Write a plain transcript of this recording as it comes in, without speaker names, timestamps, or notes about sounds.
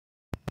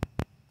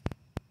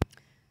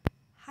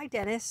Hi,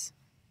 Dennis.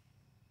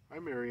 Hi,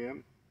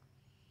 Marianne.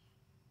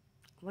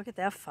 Look at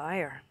that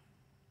fire.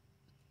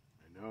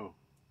 I know.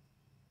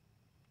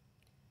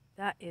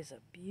 That is a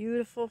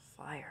beautiful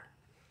fire.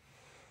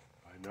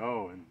 I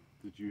know. And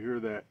did you hear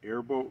that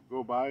airboat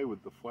go by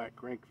with the flat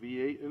crank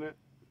V8 in it?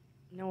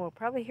 No, we'll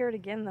probably hear it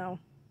again, though.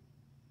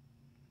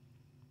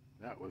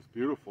 That was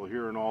beautiful,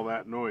 hearing all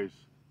that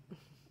noise.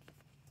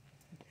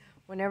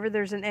 Whenever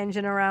there's an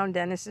engine around,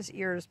 Dennis's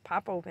ears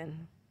pop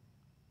open.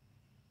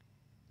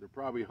 They're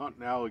probably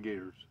hunting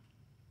alligators.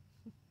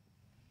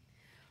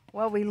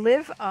 Well, we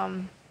live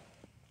on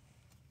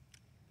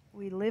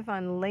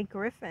Lake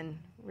Griffin,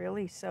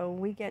 really, so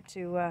we get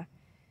to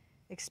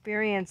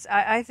experience.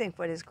 I think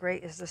what is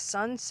great is the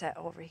sunset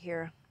over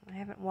here. I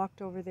haven't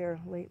walked over there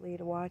lately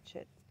to watch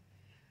it,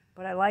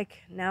 but I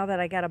like now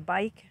that I got a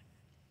bike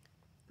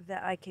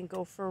that I can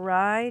go for a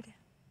ride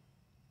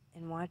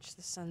and watch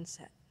the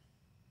sunset.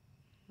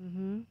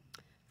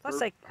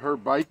 Plus, Her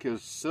bike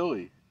is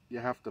silly. You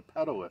have to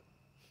pedal it.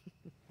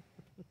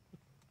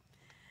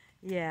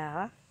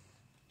 Yeah,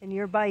 and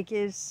your bike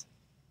is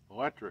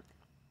Electric.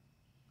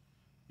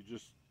 You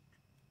just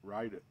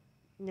ride it.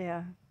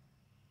 yeah.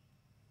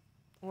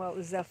 Well,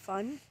 is that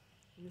fun,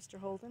 Mr.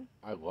 Holden?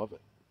 I love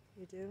it.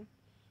 You do?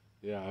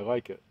 Yeah, I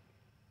like it.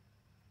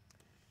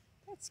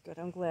 That's good.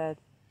 I'm glad.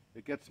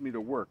 It gets me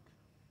to work.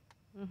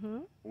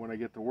 When I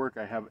get to work,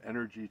 I have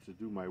energy to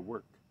do my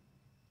work.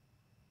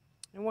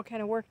 And what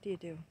kind of work do you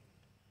do?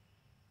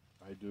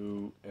 I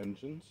do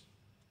engines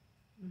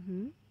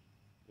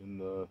in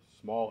the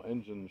small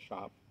engine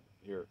shop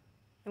here.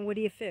 And what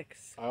do you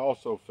fix? I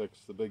also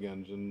fix the big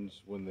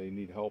engines when they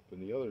need help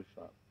in the other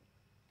shop.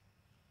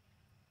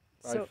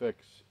 I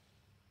fix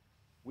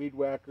weed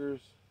whackers,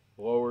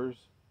 blowers,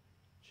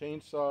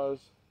 chainsaws,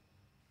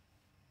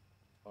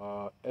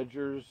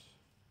 edgers,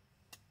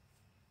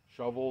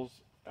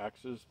 shovels,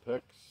 axes,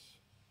 picks,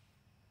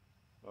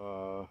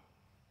 pole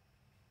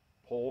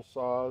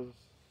saws,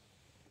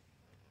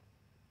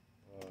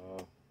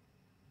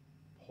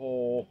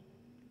 pole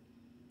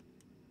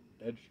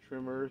edge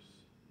trimmers,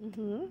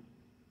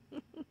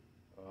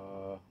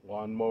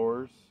 lawn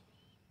mowers.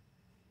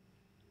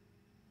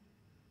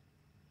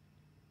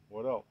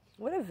 What else?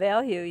 What a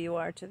value you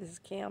are to this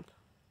camp.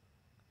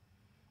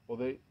 Well,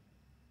 they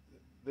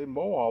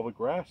mow all the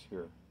grass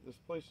here. This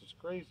place is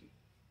crazy.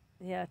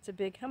 Yeah, it's a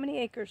big. How many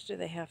acres do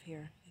they have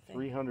here? I think?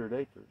 300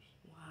 acres.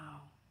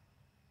 Wow.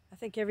 I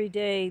think every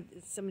day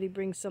somebody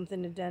brings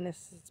something to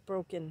Dennis that's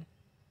broken.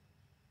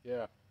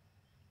 Yeah,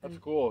 that's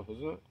cool,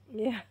 isn't it?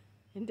 Yeah,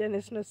 and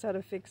Dennis knows how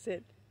to fix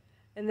it.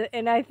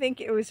 And I think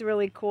it was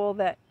really cool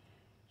that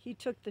he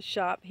took the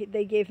shop.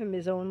 They gave him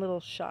his own little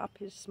shop,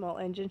 his small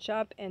engine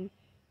shop, and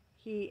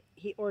he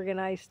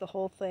organized the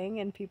whole thing,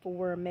 and people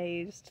were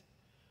amazed.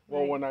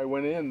 Well, when I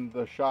went in,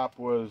 the shop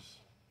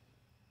was,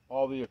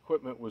 all the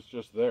equipment was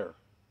just there.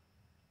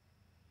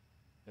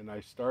 And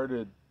I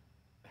started,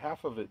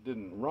 half of it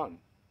didn't run.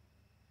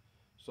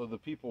 So the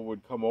people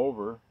would come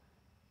over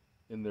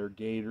in their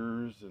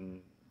gators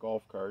and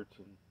golf carts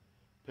and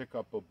pick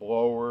up a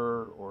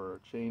blower or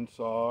a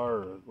chainsaw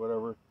or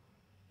whatever,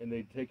 and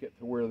they'd take it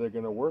to where they're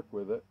going to work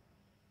with it,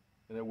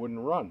 and it wouldn't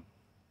run.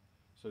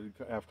 So you'd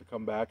have to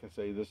come back and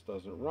say, this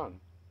doesn't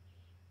run.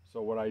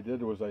 So what I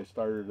did was I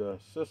started a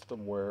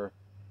system where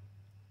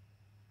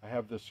I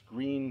have this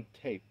green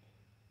tape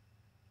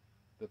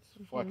that's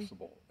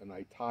flexible, and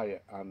I tie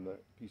it on the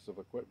piece of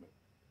equipment.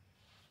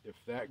 If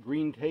that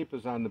green tape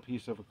is on the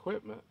piece of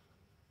equipment,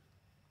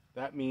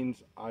 that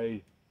means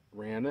I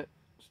ran it,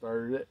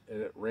 started it,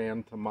 and it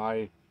ran to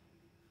my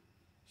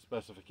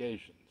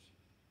specifications.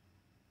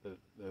 That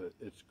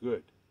it's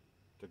good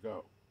to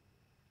go.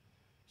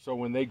 So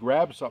when they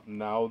grab something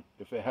now,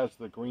 if it has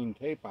the green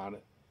tape on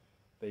it,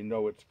 they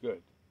know it's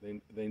good.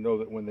 They know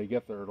that when they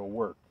get there, it'll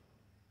work.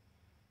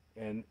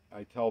 And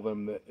I tell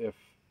them that if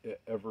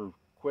it ever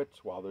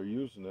quits while they're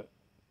using it,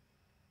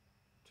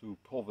 to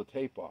pull the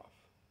tape off.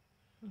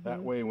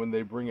 That way, when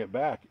they bring it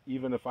back,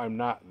 even if I'm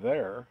not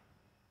there,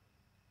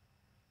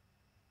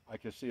 I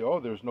can see, oh,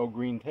 there's no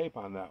green tape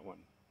on that one.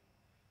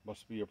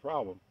 Must be a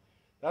problem.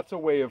 That's a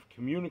way of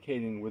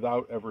communicating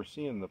without ever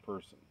seeing the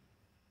person.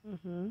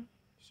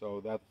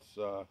 So that's.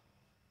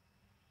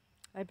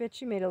 I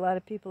bet you made a lot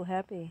of people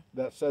happy.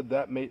 They said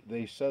that made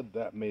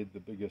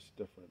the biggest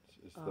difference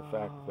is the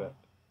fact that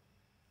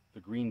the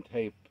green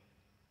tape.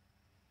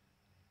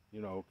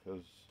 You know,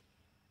 because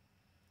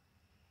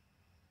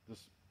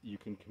you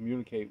can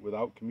communicate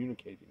without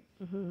communicating.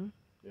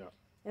 Yeah.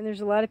 And there's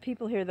a lot of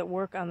people here that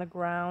work on the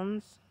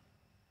grounds,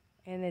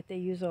 and that they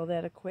use all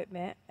that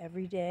equipment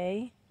every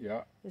day.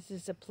 Yeah. This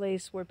is a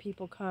place where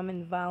people come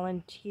and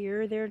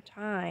volunteer their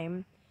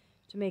time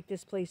to make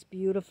this place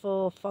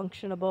beautiful,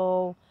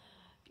 functionable,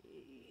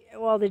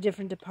 all the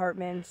different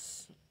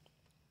departments.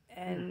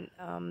 And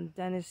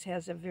Dennis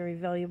has a very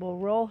valuable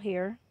role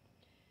here.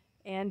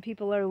 And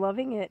people are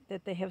loving it,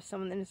 that they have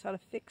someone that knows how to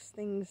fix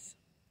things.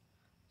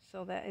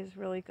 So that is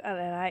really good.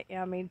 And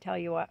I mean, tell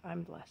you what,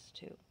 I'm blessed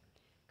too.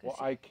 Well,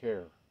 I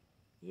care.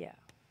 Yeah.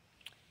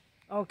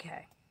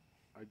 Okay.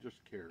 I just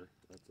care.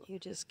 You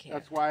just care.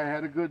 That's why I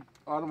had a good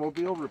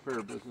automobile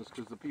repair business,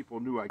 because the people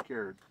knew I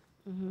cared.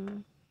 Mm-hmm.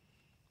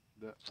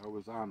 That I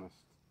was honest.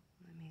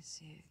 Let me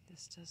see.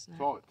 This does not.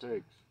 That's all it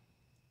takes.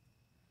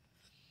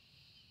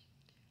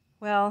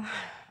 Well,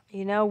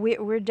 you know,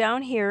 we're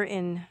down here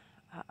in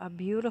a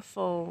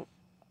beautiful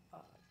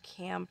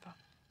camp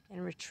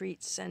and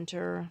retreat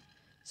center.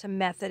 It's a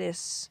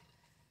Methodist,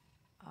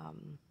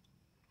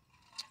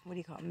 what do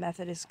you call it?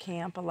 Methodist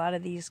camp. A lot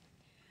of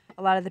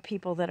the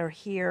people that are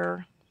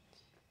here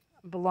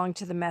belong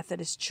to the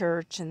Methodist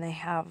Church, and they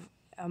have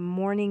a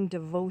morning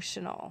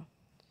devotional.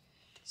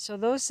 So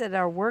those that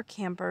are work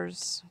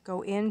campers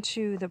go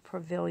into the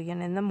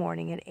pavilion in the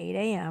morning at 8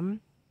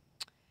 a.m.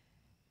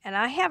 And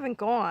I haven't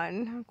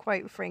gone,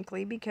 quite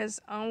frankly, because,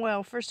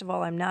 well, first of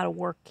all, I'm not a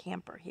work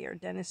camper here.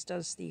 Dennis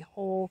does the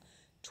whole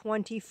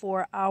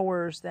 24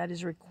 hours that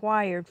is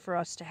required for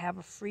us to have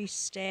a free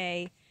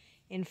stay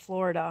in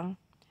Florida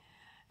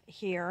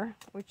here,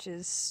 which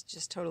is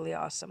just totally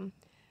awesome.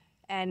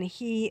 And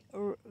he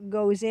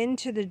goes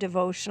into the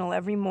devotional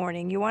every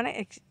morning. You want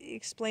to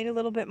explain a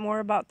little bit more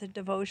about the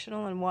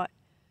devotional and what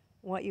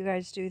you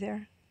guys do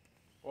there?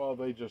 Well,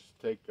 they just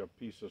take a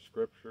piece of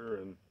scripture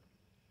and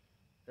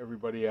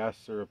everybody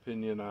asks their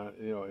opinion on,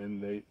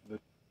 and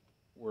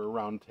we're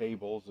around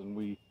tables and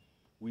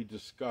we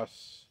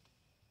discuss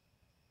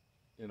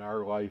in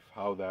our life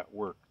how that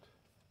worked,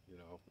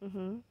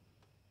 Mm-hmm.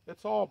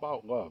 It's all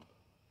about love.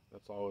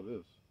 That's all it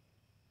is.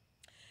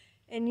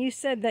 And you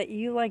said that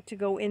you like to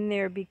go in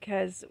there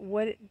because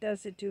what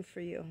does it do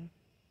for you?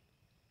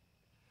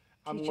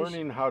 I'm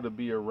learning how to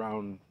be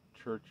around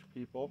church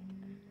people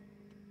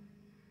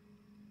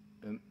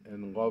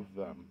and love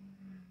them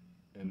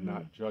and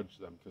not judge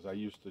them, because I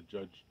used to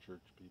judge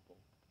church people.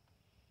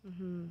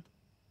 Mm-hmm.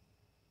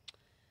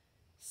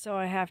 So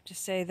I have to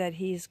say that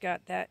he's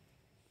got that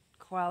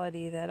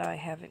quality that I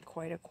haven't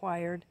quite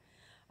acquired.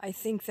 I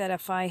think that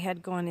if I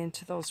had gone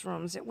into those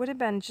rooms, it would have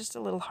been just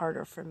a little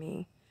harder for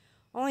me.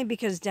 Only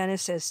because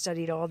Dennis has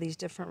studied all these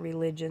different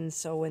religions,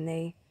 so when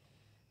they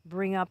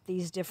bring up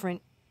these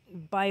different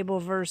Bible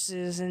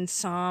verses and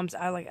Psalms,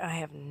 I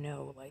have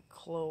no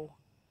clue.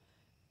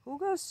 Who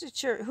goes to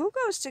church? Who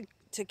goes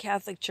to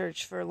Catholic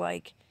church for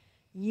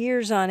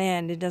years on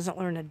end and doesn't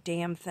learn a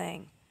damn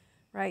thing,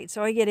 right?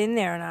 So I get in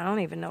there and I don't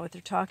even know what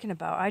they're talking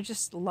about. I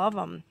just love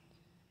them.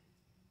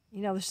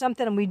 There's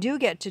something we do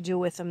get to do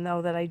with them,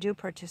 though, that I do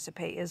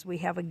participate, is we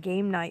have a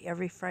game night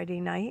every Friday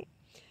night.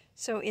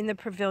 So in the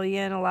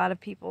pavilion, a lot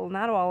of people,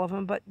 not all of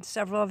them, but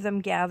several of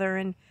them gather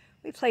and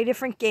we play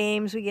different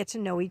games. We get to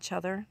know each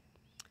other.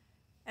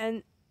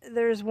 And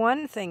there's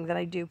one thing that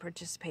I do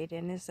participate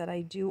in, is that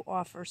I do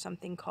offer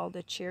something called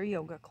a chair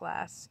yoga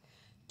class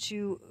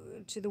to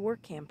the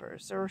work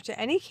campers, or to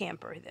any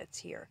camper that's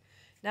here.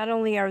 Not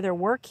only are there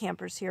work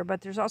campers here, but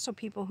there's also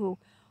people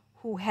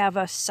who have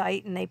a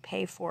site and they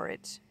pay for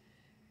it,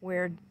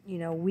 where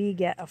we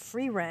get a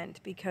free rent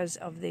because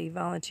of the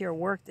volunteer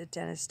work that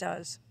Dennis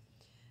does.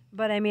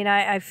 But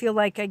I feel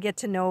like I get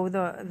to know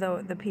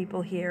the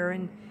people here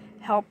and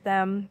help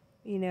them,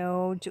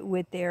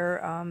 with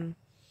their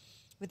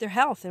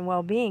health and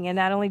well-being. And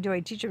not only do I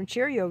teach them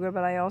chair yoga,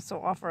 but I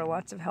also offer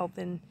lots of health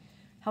and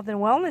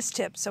wellness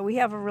tips. So we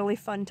have a really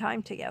fun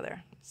time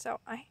together. So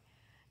I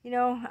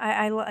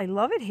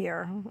love it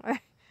here.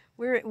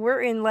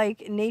 We're in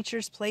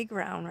nature's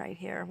playground right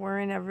here. We're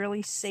in a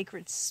really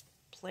sacred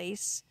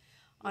place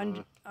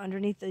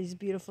underneath these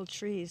beautiful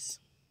trees.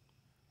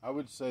 I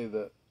would say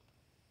that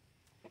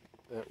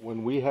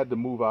when we had to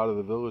move out of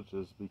the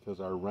villages because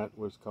our rent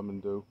was coming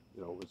due,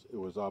 it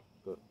was up,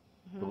 the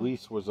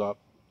lease was up,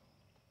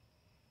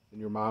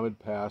 and your mom had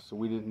passed, so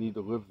we didn't need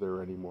to live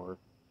there anymore.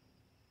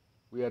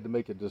 We had to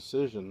make a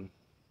decision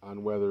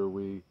on whether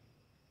we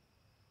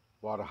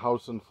bought a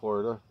house in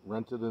Florida,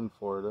 rented in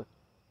Florida,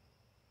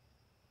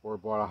 or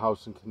bought a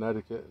house in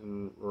Connecticut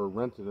or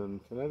rented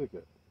in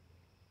Connecticut.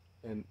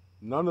 And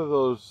none of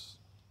those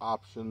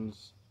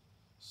options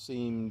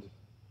seemed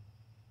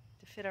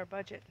to fit our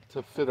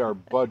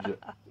budget.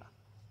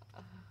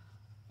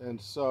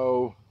 And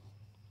so,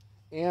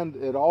 and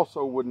it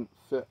also wouldn't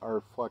fit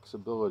our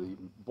flexibility.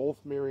 Both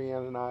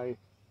Marianne and I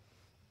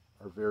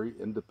are very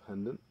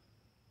independent.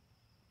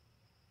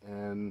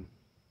 And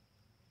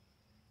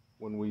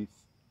when we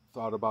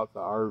thought about the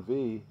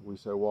RV, we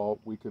said, well,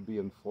 we could be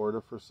in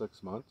Florida for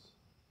 6 months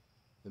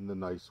in the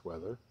nice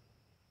weather.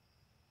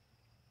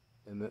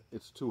 And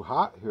it's too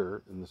hot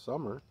here in the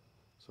summer,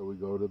 so we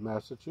go to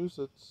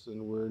Massachusetts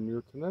and we're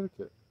near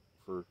Connecticut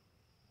for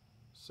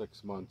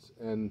 6 months.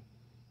 And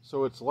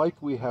so it's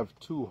like we have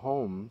two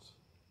homes,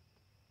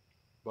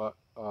 but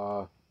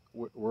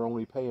we're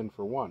only paying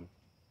for one.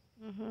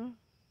 Mm-hmm.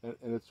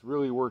 And it's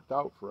really worked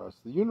out for us.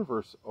 The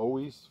universe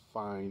always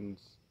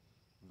finds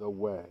the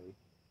way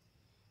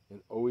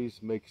and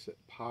always makes it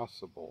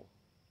possible,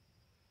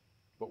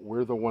 but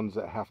we're the ones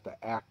that have to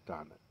act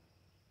on it.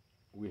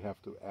 We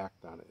have to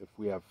act on it. If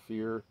we have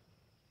fear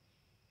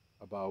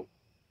about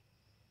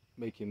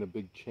making a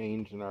big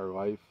change in our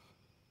life,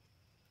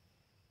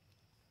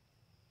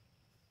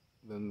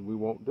 then we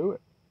won't do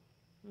it.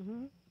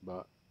 Mhm.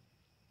 but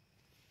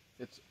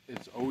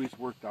it's always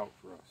worked out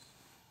for us.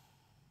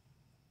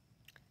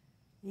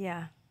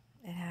 Yeah,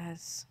 it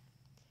has.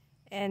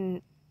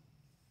 And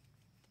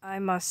I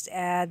must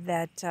add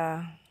that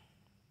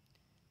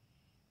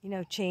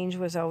change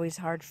was always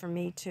hard for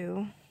me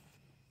too.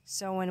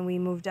 So when we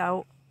moved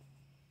out,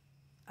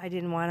 I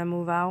didn't want to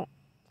move out.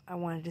 I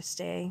wanted to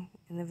stay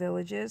in the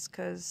Villages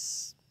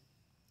because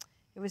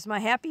it was my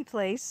happy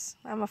place.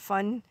 I'm a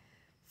fun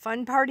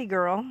party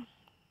girl.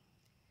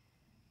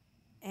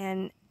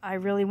 And I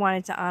really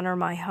wanted to honor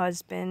my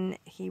husband.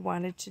 He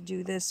wanted to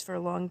do this for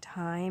a long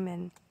time.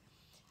 And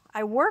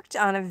I worked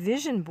on a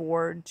vision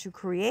board to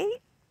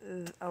create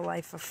a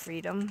life of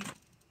freedom.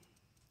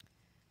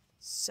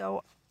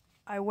 So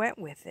I went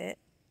with it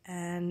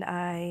and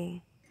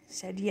I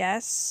said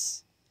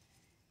yes.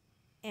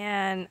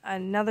 And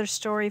another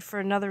story for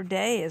another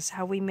day is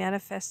how we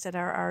manifested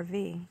our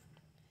RV.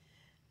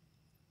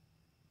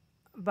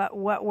 But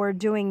what we're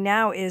doing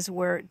now is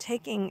we're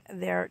taking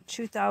their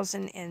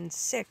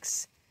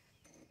 2006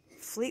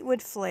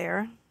 Fleetwood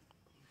Flare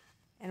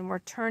and we're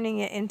turning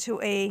it into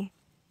a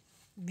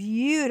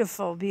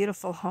beautiful,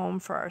 beautiful home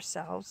for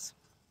ourselves.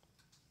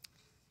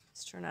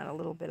 Let's turn on a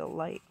little bit of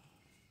light.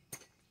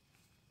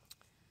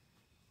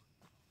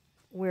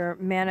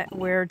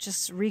 We're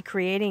just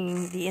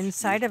recreating the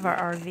inside of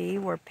our RV.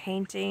 We're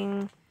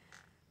painting,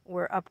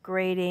 we're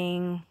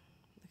upgrading.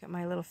 Look at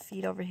my little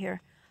feet over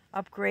here.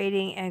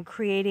 Upgrading and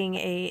creating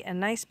a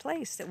nice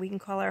place that we can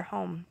call our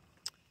home.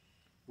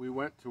 We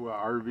went to an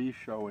RV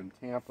show in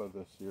Tampa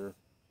this year.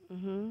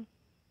 Mm-hmm.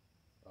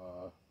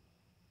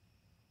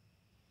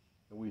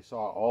 And we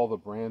saw all the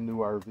brand new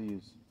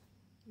RVs.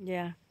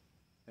 Yeah.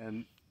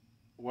 And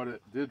what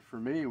it did for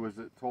me was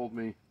it told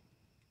me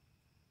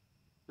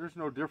there's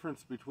no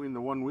difference between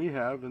the one we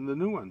have and the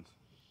new ones.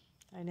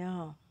 I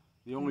know.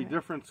 The only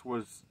difference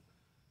was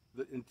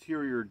the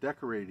interior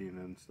decorating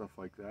and stuff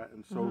like that.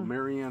 And so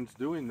Marianne's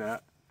doing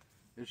that,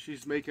 and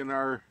she's making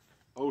our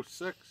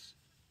 06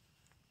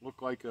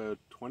 look like a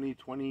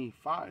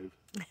 2025.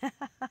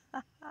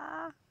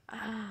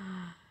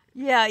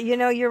 Yeah,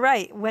 you're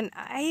right. When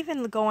I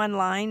even go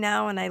online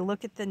now and I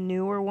look at the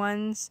newer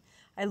ones,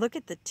 I look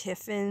at the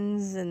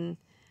Tiffins and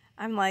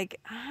I'm like,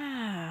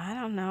 I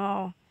don't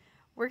know.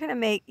 We're going to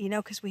make,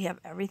 because we have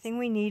everything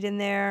we need in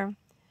there.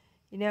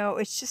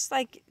 It's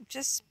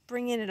just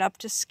bringing it up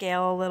to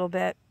scale a little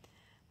bit.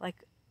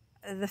 Like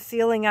the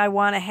feeling I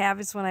want to have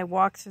is when I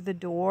walk through the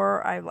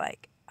door, I'm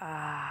like,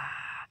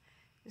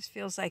 this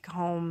feels like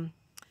home.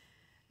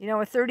 A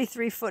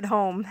 33-foot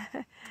home.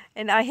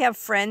 And I have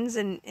friends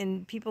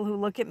and people who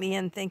look at me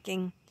and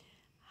thinking,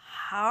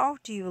 how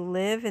do you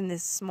live in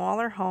this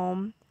smaller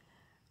home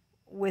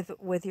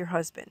with your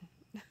husband?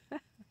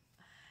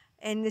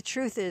 And the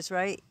truth is,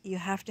 right, you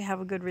have to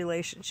have a good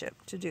relationship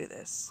to do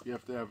this. You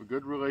have to have a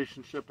good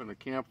relationship and a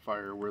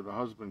campfire where the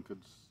husband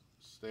could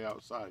stay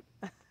outside.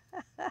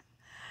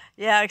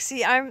 Yeah,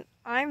 see, I'm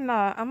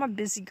a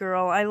busy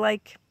girl. I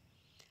like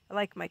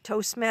my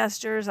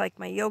Toastmasters, I like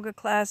my yoga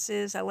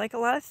classes. I like a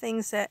lot of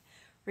things that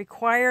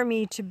require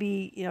me to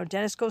be,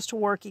 Dennis goes to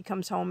work, he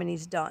comes home and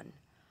he's done.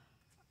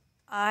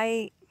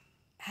 I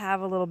have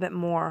a little bit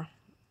more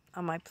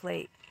on my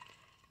plate.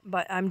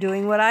 But I'm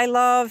doing what I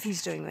love,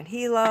 he's doing what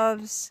he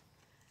loves,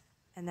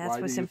 and that's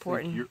what's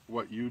important. Think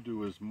what you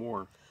do is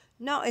more?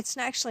 No, it's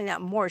actually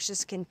not more, it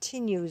just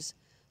continues.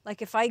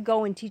 Like if I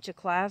go and teach a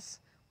class,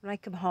 when I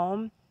come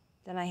home,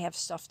 then I have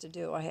stuff to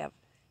do. I have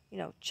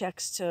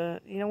checks to,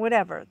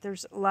 whatever.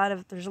 There's a lot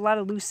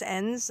of loose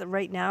ends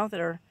right now that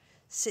are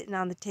sitting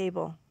on the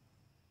table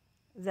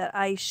that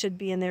I should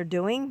be in there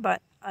doing,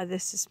 but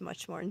this is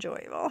much more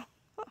enjoyable.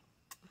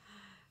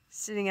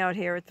 Sitting out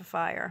here at the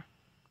fire.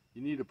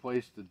 You need a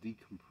place to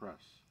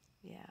decompress.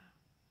 Yeah,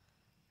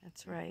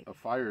 that's right. A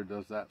fire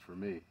does that for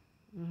me.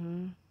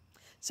 Mm-hmm.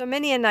 So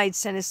many a night,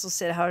 Dennis will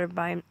sit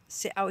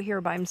out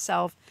here by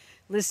himself,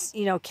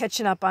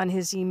 catching up on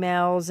his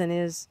emails and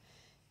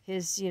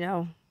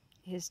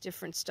his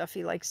different stuff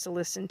he likes to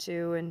listen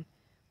to, and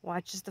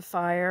watches the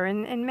fire.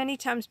 And many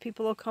times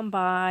people will come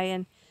by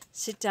and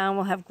sit down.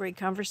 We'll have great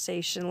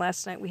conversation.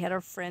 Last night we had our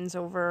friends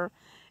over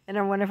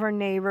and one of our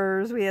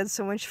neighbors. We had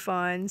so much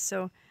fun.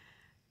 So,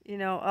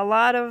 a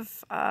lot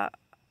of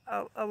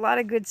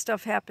good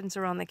stuff happens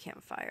around the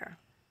campfire.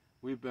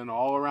 We've been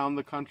all around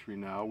the country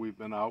now. We've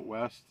been out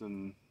west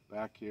and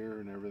back here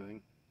and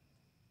everything.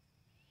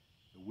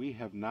 We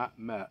have not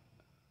met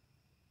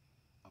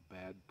a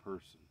bad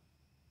person.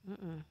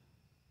 Mm-mm.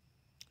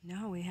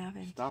 No, we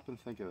haven't. Stop and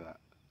think of that.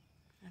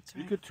 That's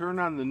right. You could turn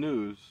on the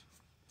news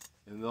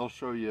and they'll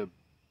show you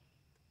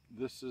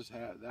that's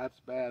bad,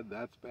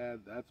 that's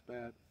bad, that's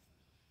bad.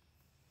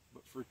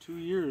 But for 2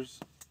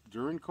 years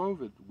during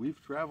COVID, we've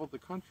traveled the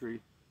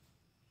country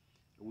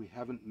and we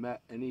haven't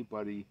met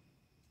anybody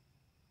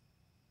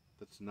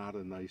that's not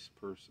a nice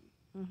person.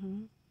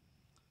 Mm-hmm.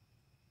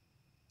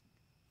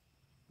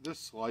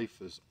 This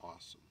life is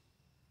awesome.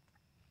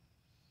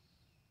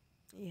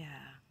 Yeah,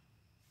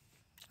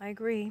 I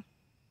agree.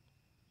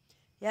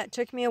 Yeah, it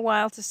took me a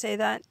while to say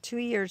that. 2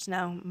 years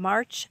now.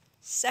 March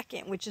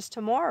 2nd, which is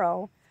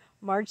tomorrow.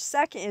 March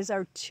 2nd is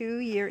our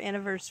 2-year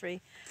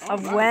anniversary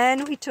of nice.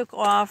 when we took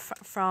off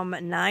from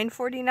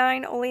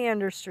 949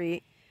 Oleander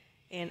Street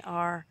in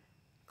our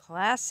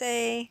Class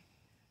A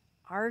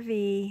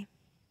RV.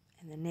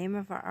 And the name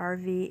of our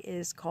RV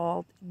is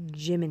called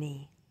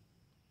Jiminy.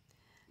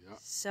 Yeah.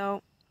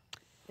 So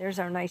there's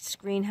our nice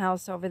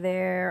greenhouse over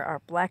there,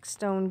 our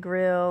Blackstone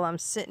grill. I'm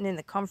sitting in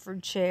the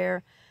comfort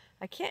chair.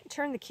 I can't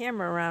turn the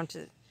camera around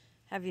to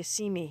have you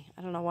see me.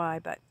 I don't know why,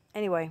 but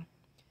anyway,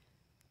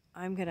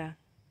 I'm gonna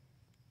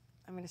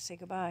say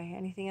goodbye.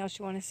 Anything else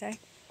you want to say?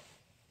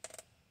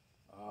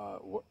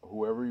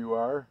 Whoever you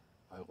are,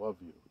 I love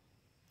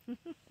you.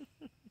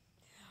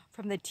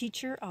 From the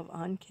teacher of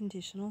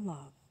unconditional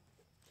love,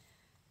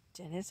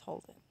 Dennis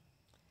Holden.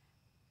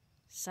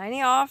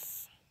 Signing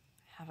off.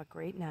 Have a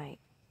great night.